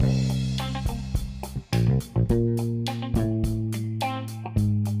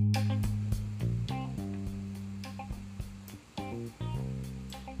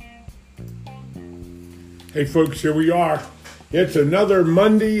Hey folks, here we are. It's another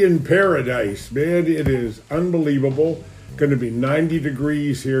Monday in paradise. Man, it is unbelievable. Going to be 90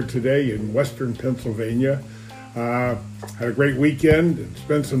 degrees here today in western Pennsylvania. Had a great weekend and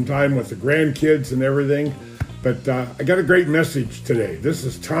spent some time with the grandkids and everything. But I got a great message today. This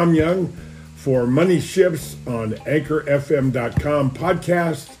is Tom Young for Money Shifts on anchorfm.com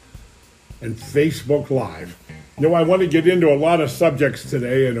podcast and Facebook Live. You know, I want to get into a lot of subjects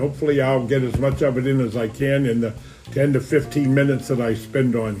today, and hopefully I'll get as much of it in as I can in the 10 to 15 minutes that I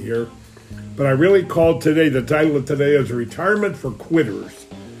spend on here. But I really called today, the title of today is Retirement for Quitters.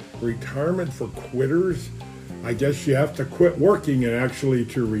 Retirement for quitters? I guess you have to quit working and actually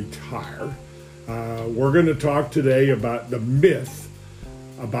to retire. We're going to talk today about the myth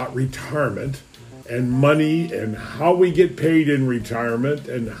about retirement and money and how we get paid in retirement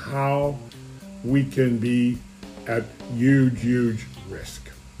and how we can be at huge risk.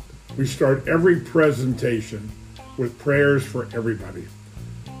 We start every presentation with prayers for everybody.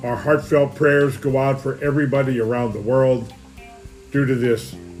 Our heartfelt prayers go out for everybody around the world due to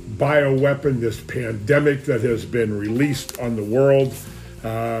this bioweapon, this pandemic that has been released on the world.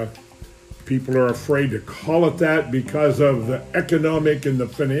 People are afraid to call it that because of the economic and the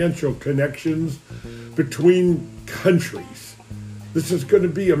financial connections between countries. This is going to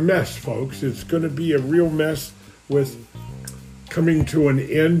be a mess, folks. It's going to be a real mess with coming to an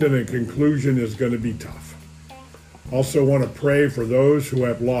end, and a conclusion is going to be tough. Also want to pray for those who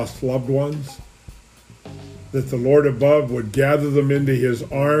have lost loved ones, that the Lord above would gather them into his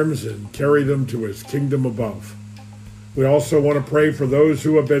arms and carry them to his kingdom above. We also want to pray for those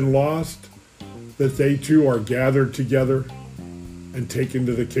who have been lost, that they too are gathered together and taken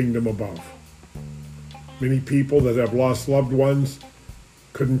to the kingdom above. Many people that have lost loved ones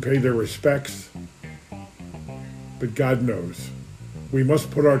couldn't pay their respects, but God knows. We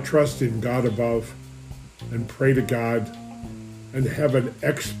must put our trust in God above and pray to God and have an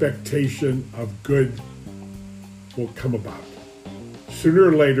expectation of good will come about. Sooner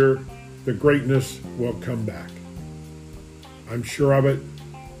or later, the greatness will come back. I'm sure of it,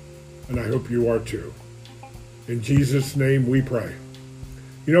 and I hope you are too. In Jesus' name we pray.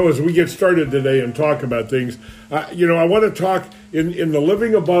 You know, as we get started today and talk about things, I want to talk in the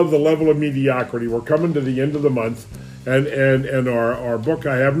living above the level of mediocrity. We're coming to the end of the month, and our book,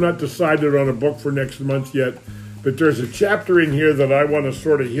 I have not decided on a book for next month yet, but there's a chapter in here that I want to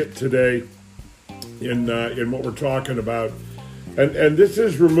sort of hit today in what we're talking about. And this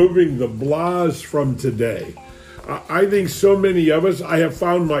is removing the blahs from today. I think so many of us, I have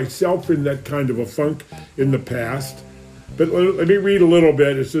found myself in that kind of a funk in the past. But let me read a little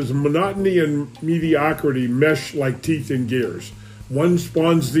bit. It says, monotony and mediocrity mesh like teeth in gears. One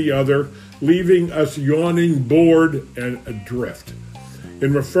spawns the other, leaving us yawning, bored, and adrift.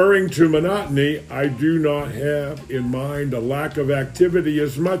 In referring to monotony, I do not have in mind a lack of activity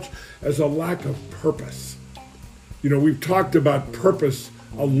as much as a lack of purpose. You know, we've talked about purpose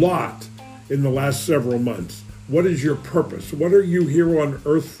a lot in the last several months. What is your purpose? What are you here on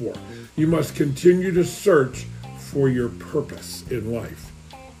earth for? You must continue to search for your purpose in life.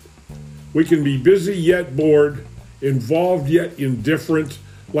 We can be busy yet bored, involved yet indifferent.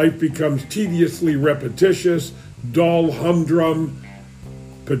 Life becomes tediously repetitious, dull, humdrum,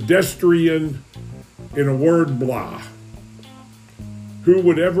 pedestrian, in a word, blah. Who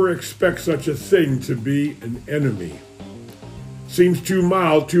would ever expect such a thing to be an enemy? Seems too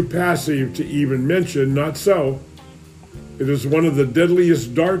mild, too passive to even mention. Not so. It is one of the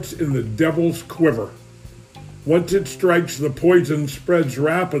deadliest darts in the devil's quiver. Once it strikes, the poison spreads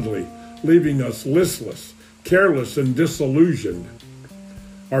rapidly, leaving us listless, careless, and disillusioned.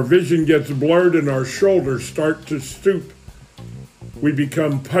 Our vision gets blurred and our shoulders start to stoop. We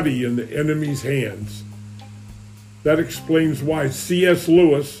become putty in the enemy's hands. That explains why C.S.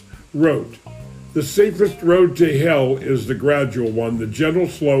 Lewis wrote, "The safest road to hell is the gradual one, the gentle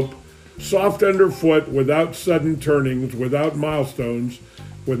slope, soft underfoot, without sudden turnings, without milestones,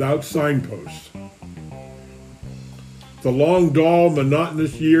 without signposts." The long, dull,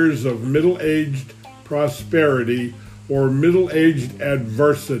 monotonous years of middle-aged prosperity or middle-aged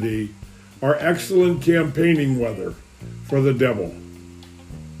adversity are excellent campaigning weather for the devil.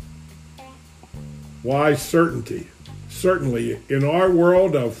 Why certainty? Certainly, in our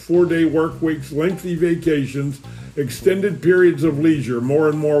world of 4-day work weeks, lengthy vacations, extended periods of leisure, more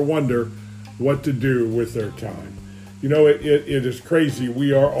and more wonder what to do with their time. You know, it is crazy.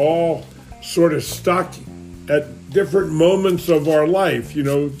 We are all sort of stuck at different moments of our life. You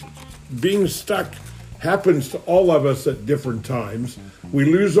know, being stuck happens to all of us at different times. We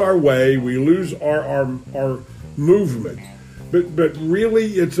lose our way. We lose our movement. But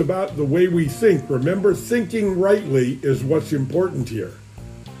really, it's about the way we think. Remember, thinking rightly is what's important here.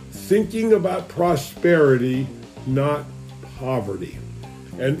 Thinking about prosperity, not poverty.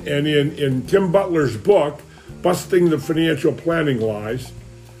 And in Kim Butler's book, Busting the Financial Planning Lies,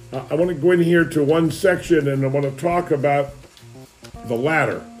 I want to go in here to one section and I want to talk about the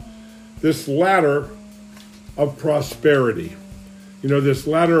ladder. This ladder of prosperity. You know, this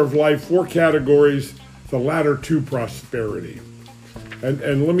ladder of life, 4 categories, the ladder to prosperity.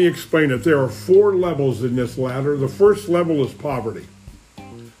 And let me explain it. There are 4 levels in this ladder. The first level is poverty.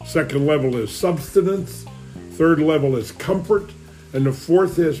 Second level is subsistence. Third level is comfort. And the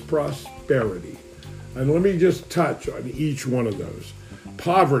fourth is prosperity. And let me just touch on each one of those.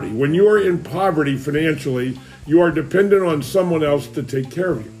 Poverty. When you are in poverty financially, you are dependent on someone else to take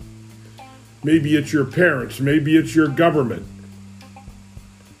care of you. Maybe it's your parents. Maybe it's your government.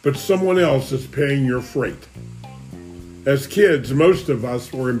 But someone else is paying your freight. As kids, most of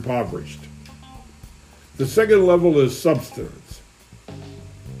us were impoverished. The second level is subsistence.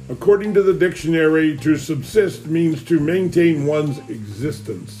 According to the dictionary, to subsist means to maintain one's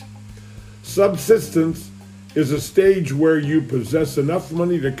existence. Subsistence is a stage where you possess enough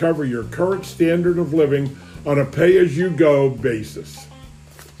money to cover your current standard of living on a pay-as-you-go basis.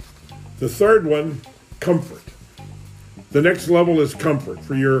 The third one, comfort. The next level is comfort.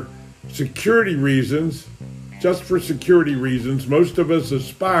 For your security reasons, just for security reasons, most of us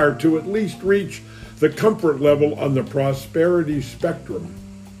aspire to at least reach the comfort level on the prosperity spectrum.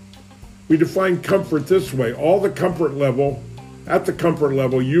 We define comfort this way. At the comfort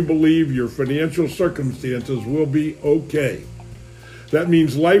level, you believe your financial circumstances will be okay. That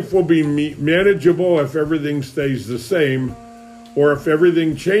means life will be manageable if everything stays the same, or if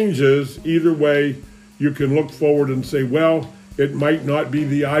everything changes. Either way, you can look forward and say, well, it might not be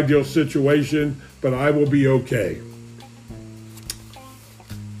the ideal situation, but I will be okay.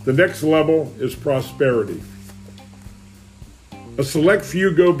 The next level is prosperity. A select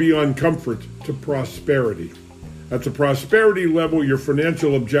few go beyond comfort to prosperity. At the prosperity level, your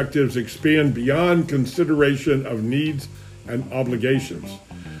financial objectives expand beyond consideration of needs and obligations,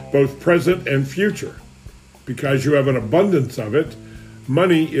 both present and future. Because you have an abundance of it,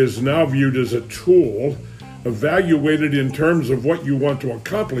 money is now viewed as a tool, evaluated in terms of what you want to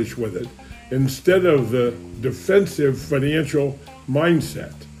accomplish with it, instead of the defensive financial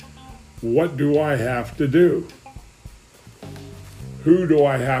mindset. What do I have to do? Who do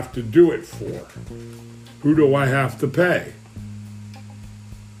I have to do it for? Who do I have to pay?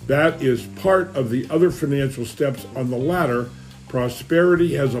 That is part of the other financial steps on the ladder.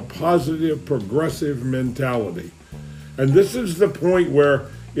 Prosperity has a positive, progressive mentality. And this is the point where,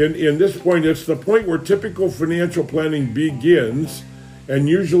 in this point, it's the point where typical financial planning begins and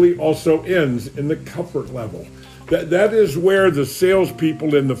usually also ends in the comfort level. That is where the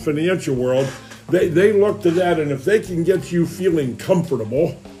salespeople in the financial world, they look to that, and if they can get you feeling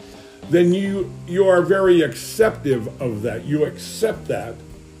comfortable, then you are very acceptive of that. You accept that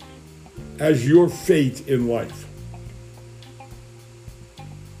as your fate in life.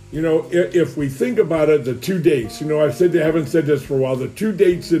 You know, if we think about it, the 2 dates, I haven't said this for a while, the 2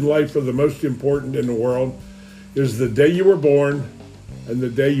 dates in life are the most important in the world, is the day you were born and the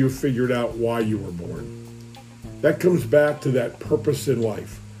day you figured out why you were born. That comes back to that purpose in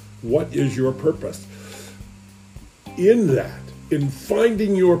life. What is your purpose? In that, in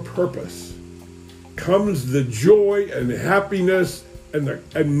finding your purpose, comes the joy and happiness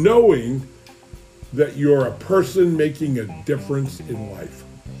and knowing that you're a person making a difference in life.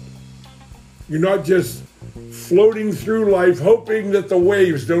 You're not just floating through life hoping that the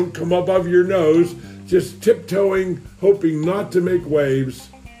waves don't come above your nose, just tiptoeing, hoping not to make waves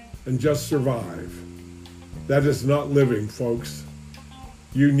and just survive. That is not living, folks.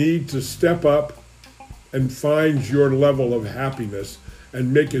 You need to step up and find your level of happiness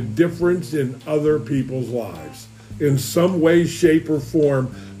and make a difference in other people's lives. In some way, shape, or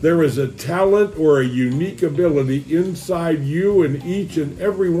form, there is a talent or a unique ability inside you and each and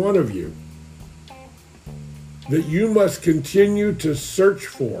every one of you that you must continue to search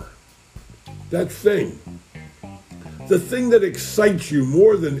for. That thing. The thing that excites you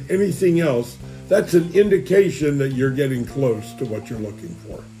more than anything else, that's an indication that you're getting close to what you're looking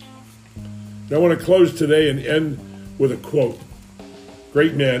for. Now, I want to close today and end with a quote.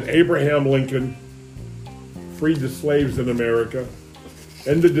 Great man, Abraham Lincoln, freed the slaves in America,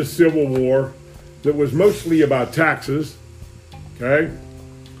 ended the Civil War that was mostly about taxes, okay?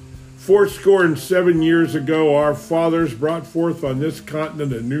 77 years ago, our fathers brought forth on this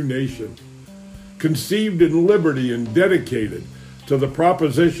continent a new nation, conceived in liberty and dedicated to the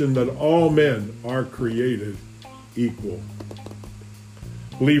proposition that all men are created equal.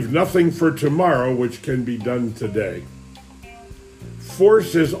 Leave nothing for tomorrow which can be done today.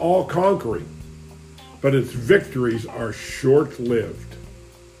 Force is all-conquering, but its victories are short-lived.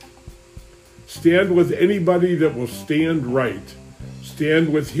 Stand with anybody that will stand right.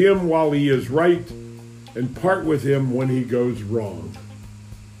 Stand with him while he is right, and part with him when he goes wrong.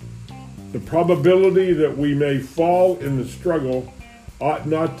 The probability that we may fall in the struggle ought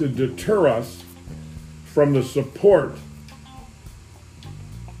not to deter us from the support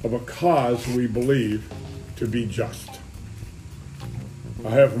of a cause we believe to be just.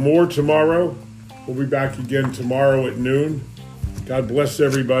 I have more tomorrow. We'll be back again tomorrow at noon. God bless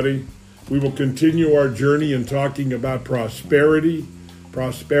everybody. We will continue our journey in talking about prosperity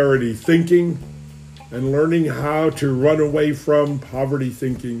thinking, and learning how to run away from poverty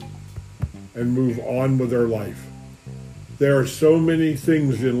thinking and move on with our life. There are so many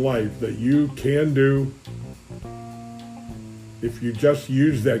things in life that you can do if you just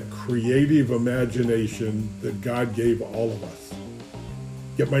use that creative imagination that God gave all of us.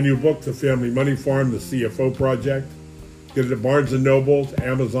 Get my new book, The Family Money Farm, The CFO Project. Get it at Barnes & Noble,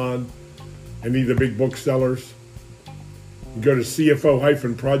 Amazon, any of the big booksellers. You go to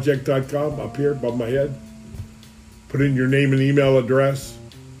cfo-project.com up here above my head. Put in your name and email address,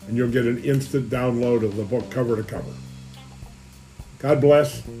 and you'll get an instant download of the book cover to cover. God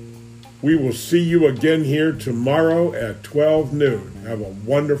bless. We will see you again here tomorrow at 12 noon. Have a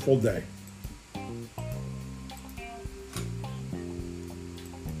wonderful day.